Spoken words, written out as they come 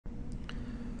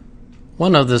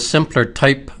One of the simpler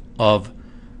type of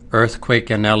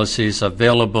earthquake analyses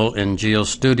available in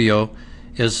GeoStudio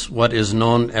is what is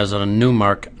known as a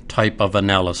Newmark-type of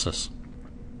analysis.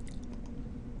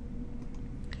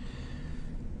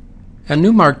 A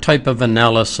Newmark type of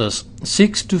analysis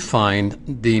seeks to find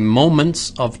the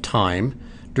moments of time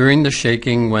during the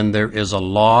shaking when there is a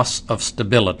loss of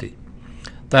stability.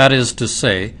 That is to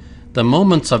say, the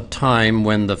moments of time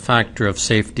when the factor of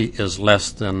safety is less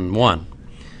than 1.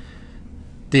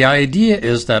 The idea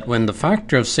is that when the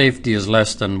factor of safety is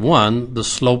less than 1, the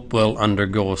slope will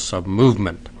undergo some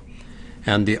movement.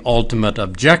 And the ultimate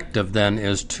objective then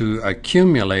is to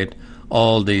accumulate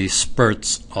all the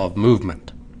spurts of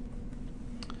movement.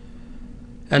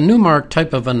 A Newmark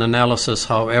type of an analysis,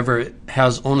 however,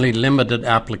 has only limited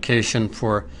application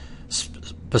for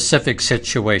specific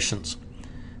situations.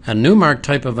 A Newmark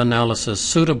type of analysis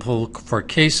suitable for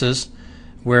cases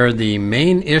where the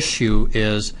main issue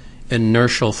is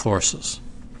inertial forces,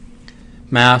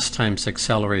 mass times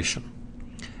acceleration.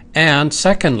 And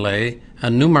secondly, a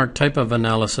Newmark type of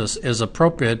analysis is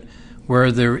appropriate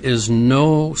where there is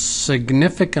no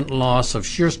significant loss of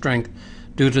shear strength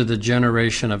due to the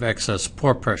generation of excess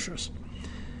pore pressures.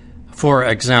 For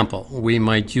example, we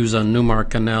might use a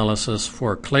Newmark analysis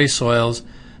for clay soils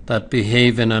that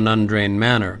behave in an undrained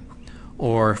manner,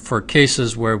 or for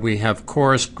cases where we have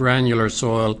coarse granular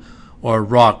soil or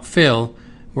rock fill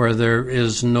where there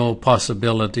is no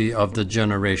possibility of the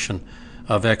generation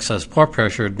of excess pore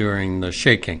pressure during the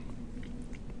shaking.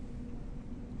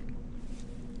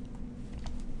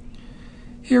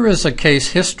 Here is a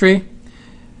case history.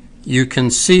 You can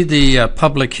see the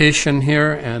publication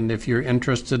here, and if you're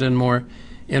interested in more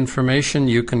information,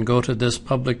 you can go to this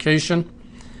publication.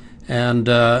 And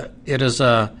it is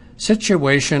a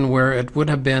situation where it would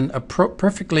have been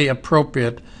perfectly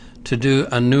appropriate to do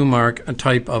a Newmark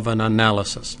type of an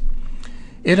analysis.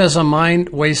 It is a mined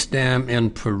waste dam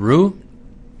in Peru,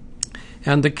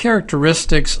 and the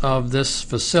characteristics of this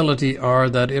facility are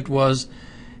that it was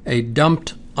a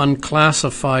dumped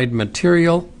unclassified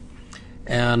material,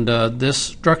 and this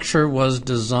structure was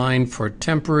designed for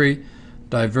temporary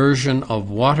diversion of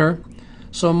water.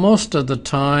 So most of the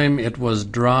time it was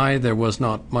dry. There was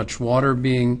not much water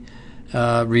being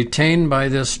retained by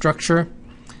this structure.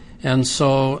 And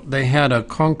so they had a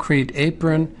concrete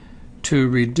apron to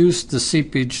reduce the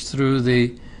seepage through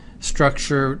the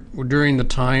structure during the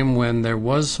time when there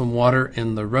was some water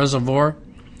in the reservoir.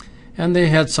 And they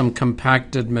had some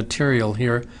compacted material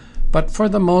here. But for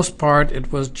the most part,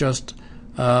 it was just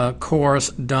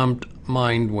coarse, dumped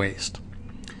mined waste.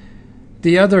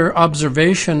 The other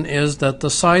observation is that the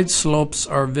side slopes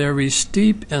are very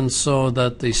steep, and so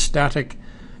that the static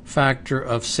factor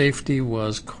of safety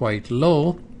was quite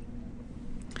low.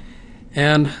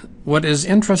 And what is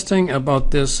interesting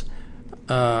about this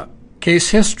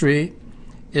case history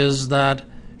is that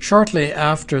shortly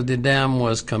after the dam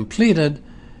was completed,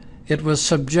 it was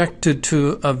subjected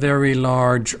to a very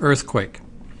large earthquake.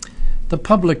 The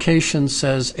publication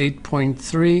says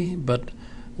 8.3, but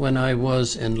when I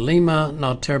was in Lima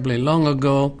not terribly long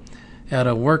ago at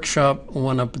a workshop,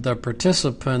 one of the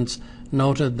participants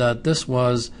noted that this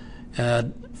was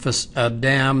a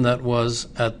dam that was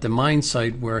at the mine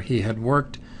site where he had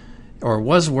worked or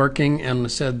was working,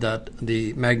 and said that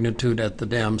the magnitude at the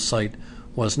dam site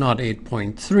was not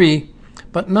 8.3,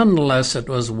 but nonetheless it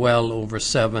was well over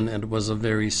 7, and it was a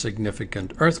very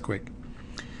significant earthquake.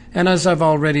 And as I've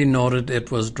already noted, it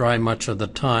was dry much of the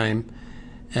time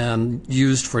and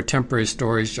used for temporary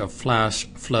storage of flash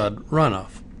flood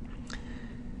runoff.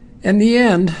 In the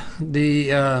end,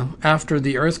 after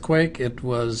the earthquake, it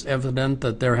was evident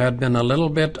that there had been a little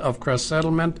bit of crust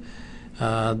settlement.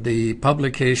 The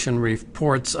publication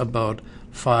reports about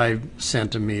 5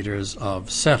 centimeters of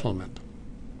settlement.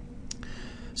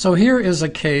 So here is a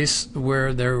case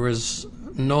where there was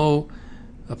no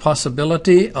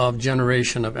possibility of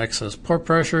generation of excess pore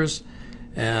pressures,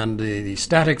 and the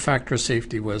static factor of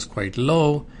safety was quite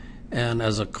low, and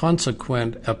as a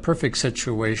consequence, a perfect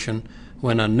situation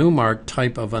when a Newmark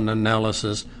type of an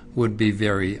analysis would be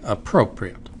very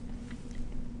appropriate.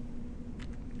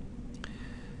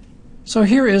 So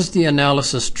here is the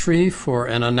analysis tree for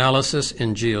an analysis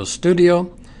in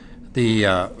GeoStudio.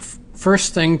 The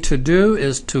first thing to do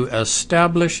is to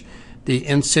establish the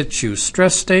in situ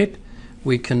stress state.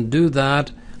 We can do that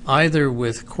either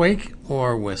with QUAKE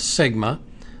or with sigma,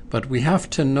 but we have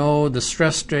to know the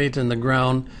stress state in the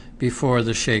ground before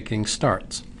the shaking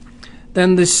starts.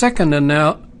 Then the second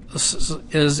analysis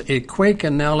is a QUAKE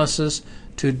analysis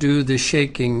to do the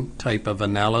shaking type of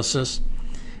analysis.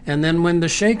 And then when the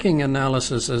shaking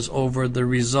analysis is over, the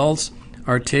results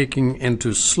are taken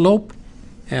into slope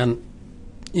and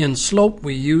in slope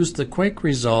we use the quake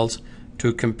results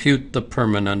to compute the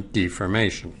permanent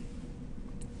deformation.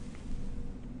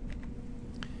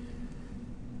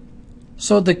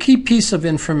 So the key piece of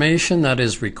information that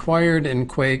is required in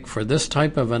quake for this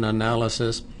type of an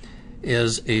analysis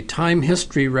is a time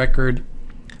history record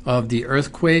of the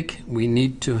earthquake. We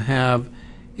need to have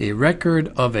a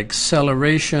record of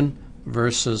acceleration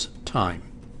versus time.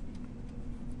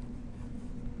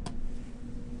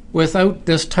 Without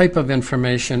this type of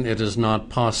information, it is not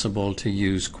possible to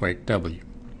use QuakeW.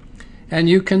 And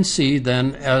you can see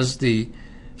then, as the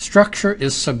structure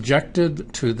is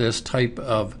subjected to this type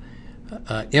of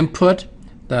input,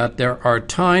 that there are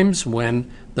times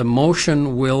when the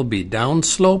motion will be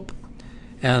downslope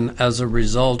and as a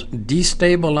result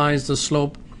destabilize the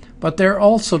slope, but there are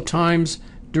also times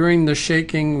during the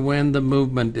shaking when the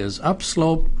movement is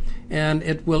upslope, and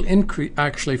it will increase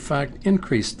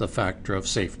the factor of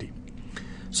safety.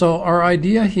 So our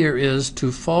idea here is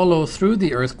to follow through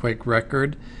the earthquake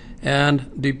record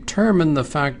and determine the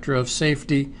factor of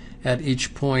safety at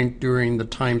each point during the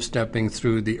time stepping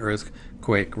through the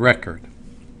earthquake record.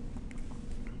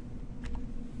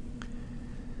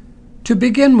 To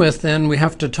begin with, then, we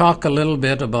have to talk a little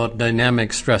bit about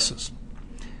dynamic stresses.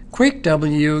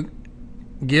 QuakeW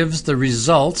gives the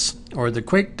results, or the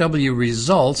QuakeW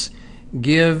results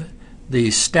give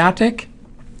the static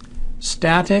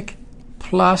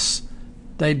plus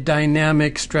the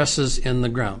dynamic stresses in the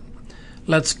ground.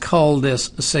 Let's call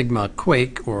this sigma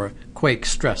quake or quake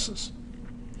stresses.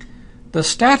 The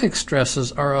static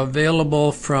stresses are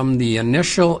available from the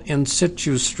initial in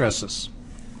situ stresses.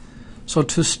 So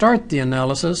to start the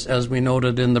analysis, as we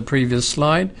noted in the previous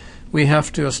slide, we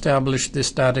have to establish the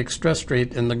static stress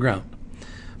rate in the ground.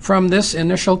 From this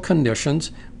initial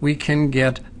conditions, we can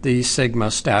get the sigma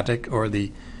static or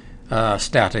the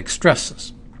static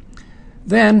stresses.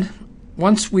 Then,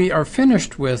 once we are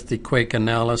finished with the quake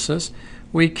analysis,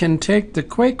 we can take the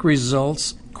quake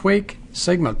results,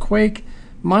 sigma quake,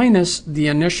 minus the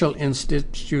initial in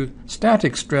situ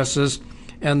static stresses,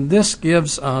 and this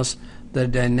gives us the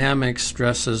dynamic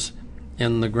stresses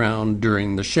in the ground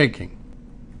during the shaking.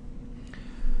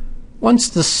 Once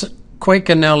the quake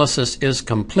analysis is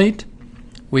complete,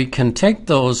 we can take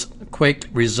those quake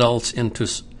results into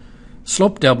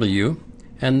slope W,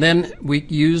 and then we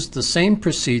use the same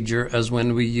procedure as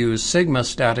when we use sigma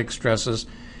static stresses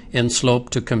in slope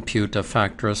to compute a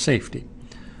factor of safety.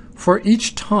 For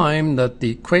each time that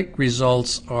the quake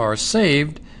results are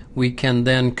saved, we can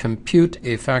then compute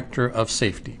a factor of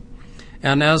safety.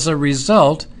 And as a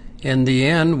result, in the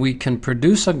end, we can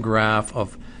produce a graph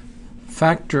of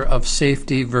factor of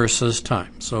safety versus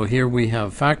time. So here we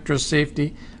have factor of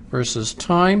safety versus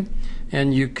time,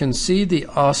 and you can see the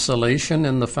oscillation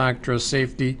in the factor of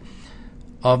safety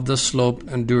of the slope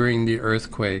during the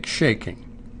earthquake shaking.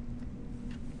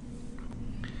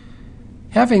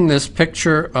 Having this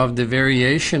picture of the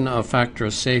variation of factor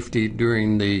of safety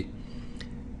during the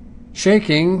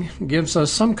shaking gives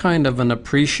us some kind of an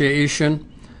appreciation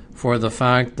for the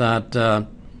fact that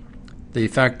the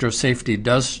factor of safety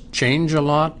does change a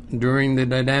lot during the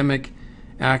dynamic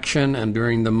action and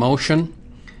during the motion.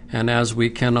 And as we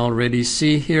can already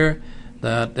see here,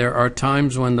 that there are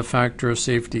times when the factor of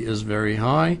safety is very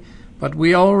high, but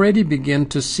we already begin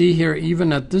to see here,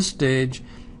 even at this stage,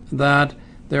 that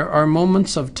there are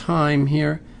moments of time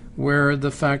here where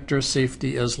the factor of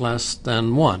safety is less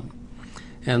than 1.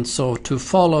 And so to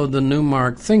follow the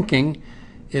Newmark thinking,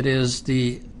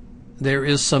 there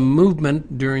is some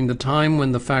movement during the time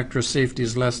when the factor of safety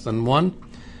is less than 1,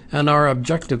 and our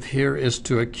objective here is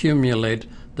to accumulate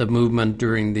the movement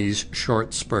during these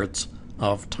short spurts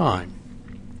of time.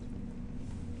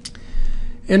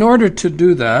 In order to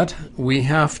do that, we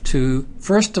have to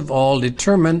first of all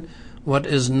determine what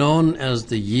is known as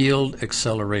the yield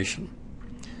acceleration.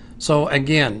 So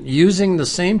again, using the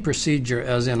same procedure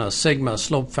as in a sigma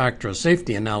slope factor of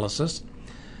safety analysis,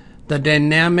 the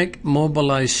dynamic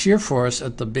mobilized shear force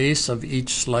at the base of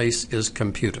each slice is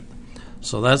computed.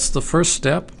 So that's the first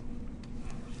step.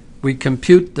 We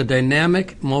compute the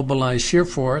dynamic mobilized shear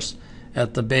force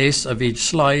at the base of each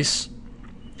slice,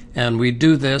 and we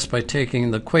do this by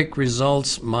taking the quake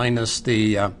results minus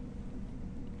the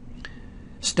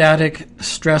static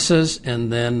stresses,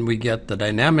 and then we get the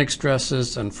dynamic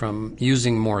stresses, and from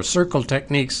using more circle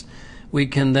techniques, we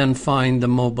can then find the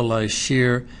mobilized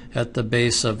shear at the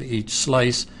base of each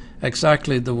slice,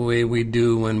 exactly the way we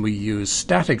do when we use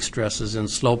static stresses in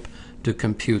slope to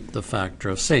compute the factor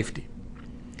of safety.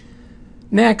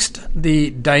 Next,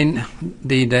 the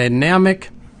dynamic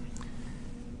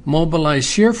mobilized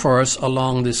shear force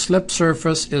along the slip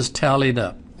surface is tallied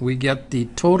up. we get the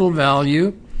total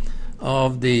value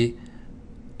of the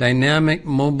dynamic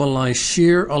mobilized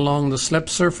shear along the slip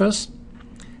surface.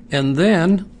 And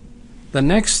then the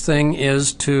next thing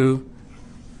is to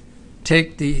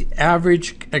take the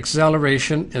average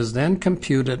acceleration is then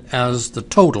computed as the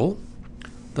total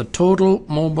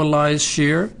mobilized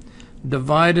shear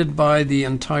divided by the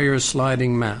entire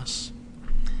sliding mass.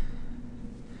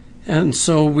 And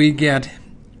so we get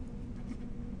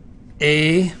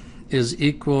A is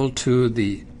equal to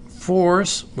the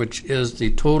force, which is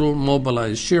the total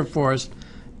mobilized shear force,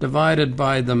 divided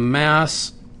by the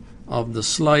mass of the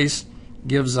slice,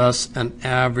 gives us an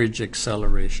average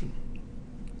acceleration.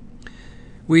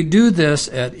 We do this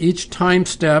at each time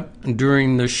step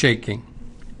during the shaking.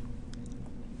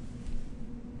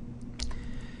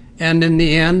 And in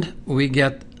the end, we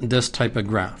get this type of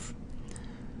graph.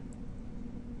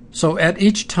 So at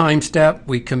each time step,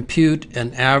 we compute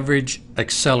an average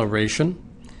acceleration,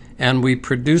 and we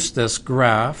produce this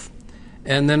graph.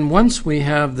 And then once we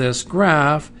have this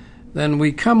graph, then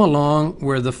we come along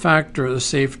where the factor of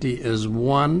safety is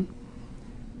 1.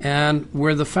 And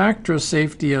where the factor of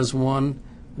safety is 1,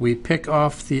 we pick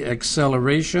off the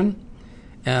acceleration,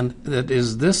 and that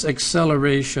is this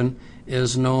acceleration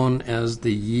is known as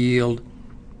the yield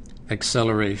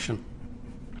acceleration.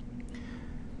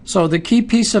 So the key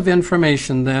piece of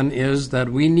information then is that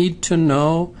we need to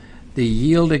know the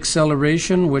yield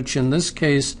acceleration, which in this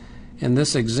case, in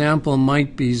this example,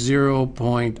 might be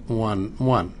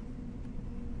 0.11.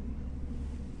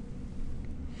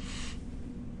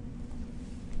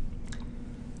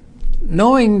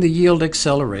 Knowing the yield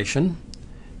acceleration,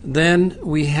 then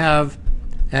we have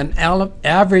an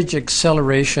average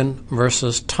acceleration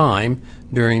versus time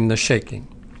during the shaking.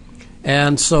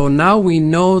 And so now we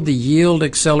know the yield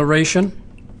acceleration,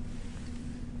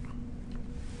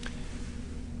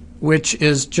 which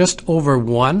is just over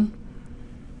 1.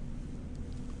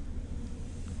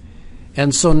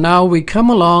 And so now we come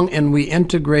along and we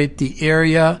integrate the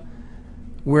area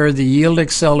where the yield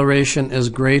acceleration is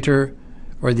greater,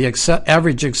 or the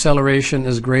average acceleration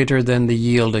is greater than the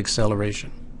yield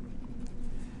acceleration.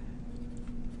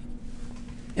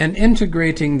 And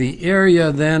integrating the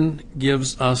area then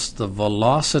gives us the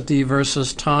velocity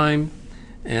versus time,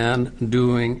 and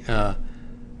doing a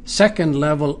second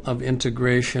level of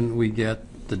integration, we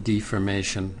get the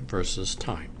deformation versus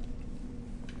time.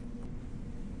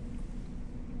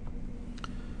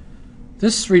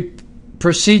 This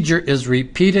procedure is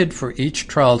repeated for each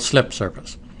trial slip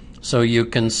surface. So you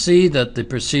can see that the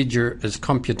procedure is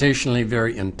computationally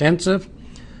very intensive.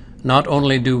 Not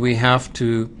only do we have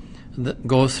to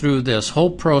go through this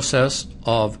whole process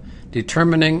of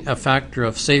determining a factor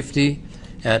of safety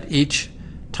at each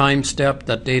time step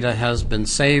that data has been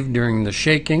saved during the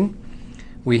shaking,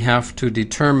 we have to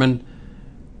determine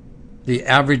the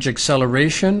average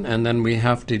acceleration, and then we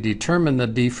have to determine the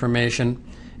deformation,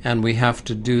 and we have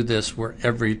to do this for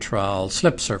every trial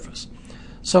slip surface.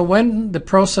 So when the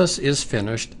process is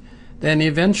finished, then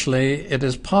eventually it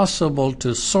is possible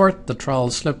to sort the trial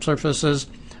slip surfaces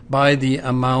by the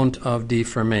amount of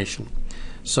deformation.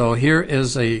 So here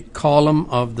is a column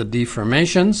of the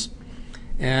deformations,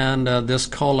 and this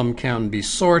column can be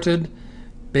sorted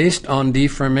based on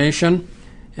deformation,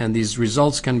 and these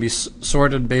results can be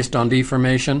sorted based on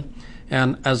deformation,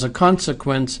 and as a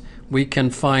consequence we can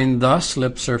find the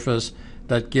slip surface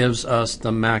that gives us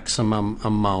the maximum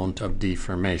amount of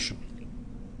deformation.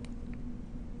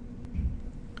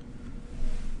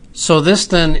 So this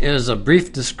then is a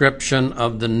brief description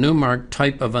of the Newmark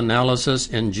type of analysis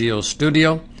in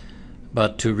GeoStudio,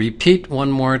 but to repeat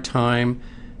one more time,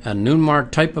 a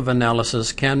Newmark type of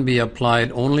analysis can be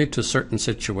applied only to certain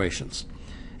situations.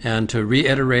 And to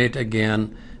reiterate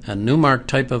again, a Newmark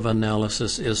type of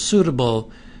analysis is suitable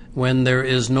when there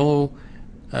is no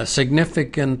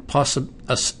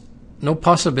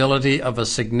possibility of a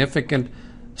significant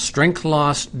strength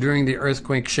loss during the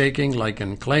earthquake shaking, like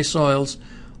in clay soils,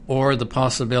 or the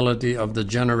possibility of the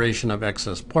generation of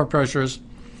excess pore pressures,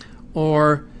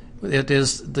 or it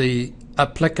is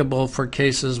applicable for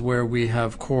cases where we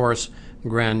have coarse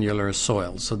granular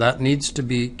soils. So that needs to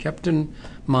be kept in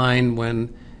mind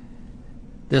when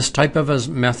this type of a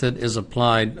method is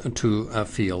applied to a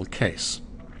field case.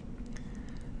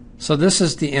 So this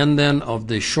is the end then of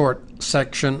the short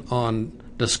section on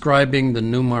describing the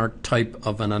Newmark type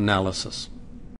of an analysis.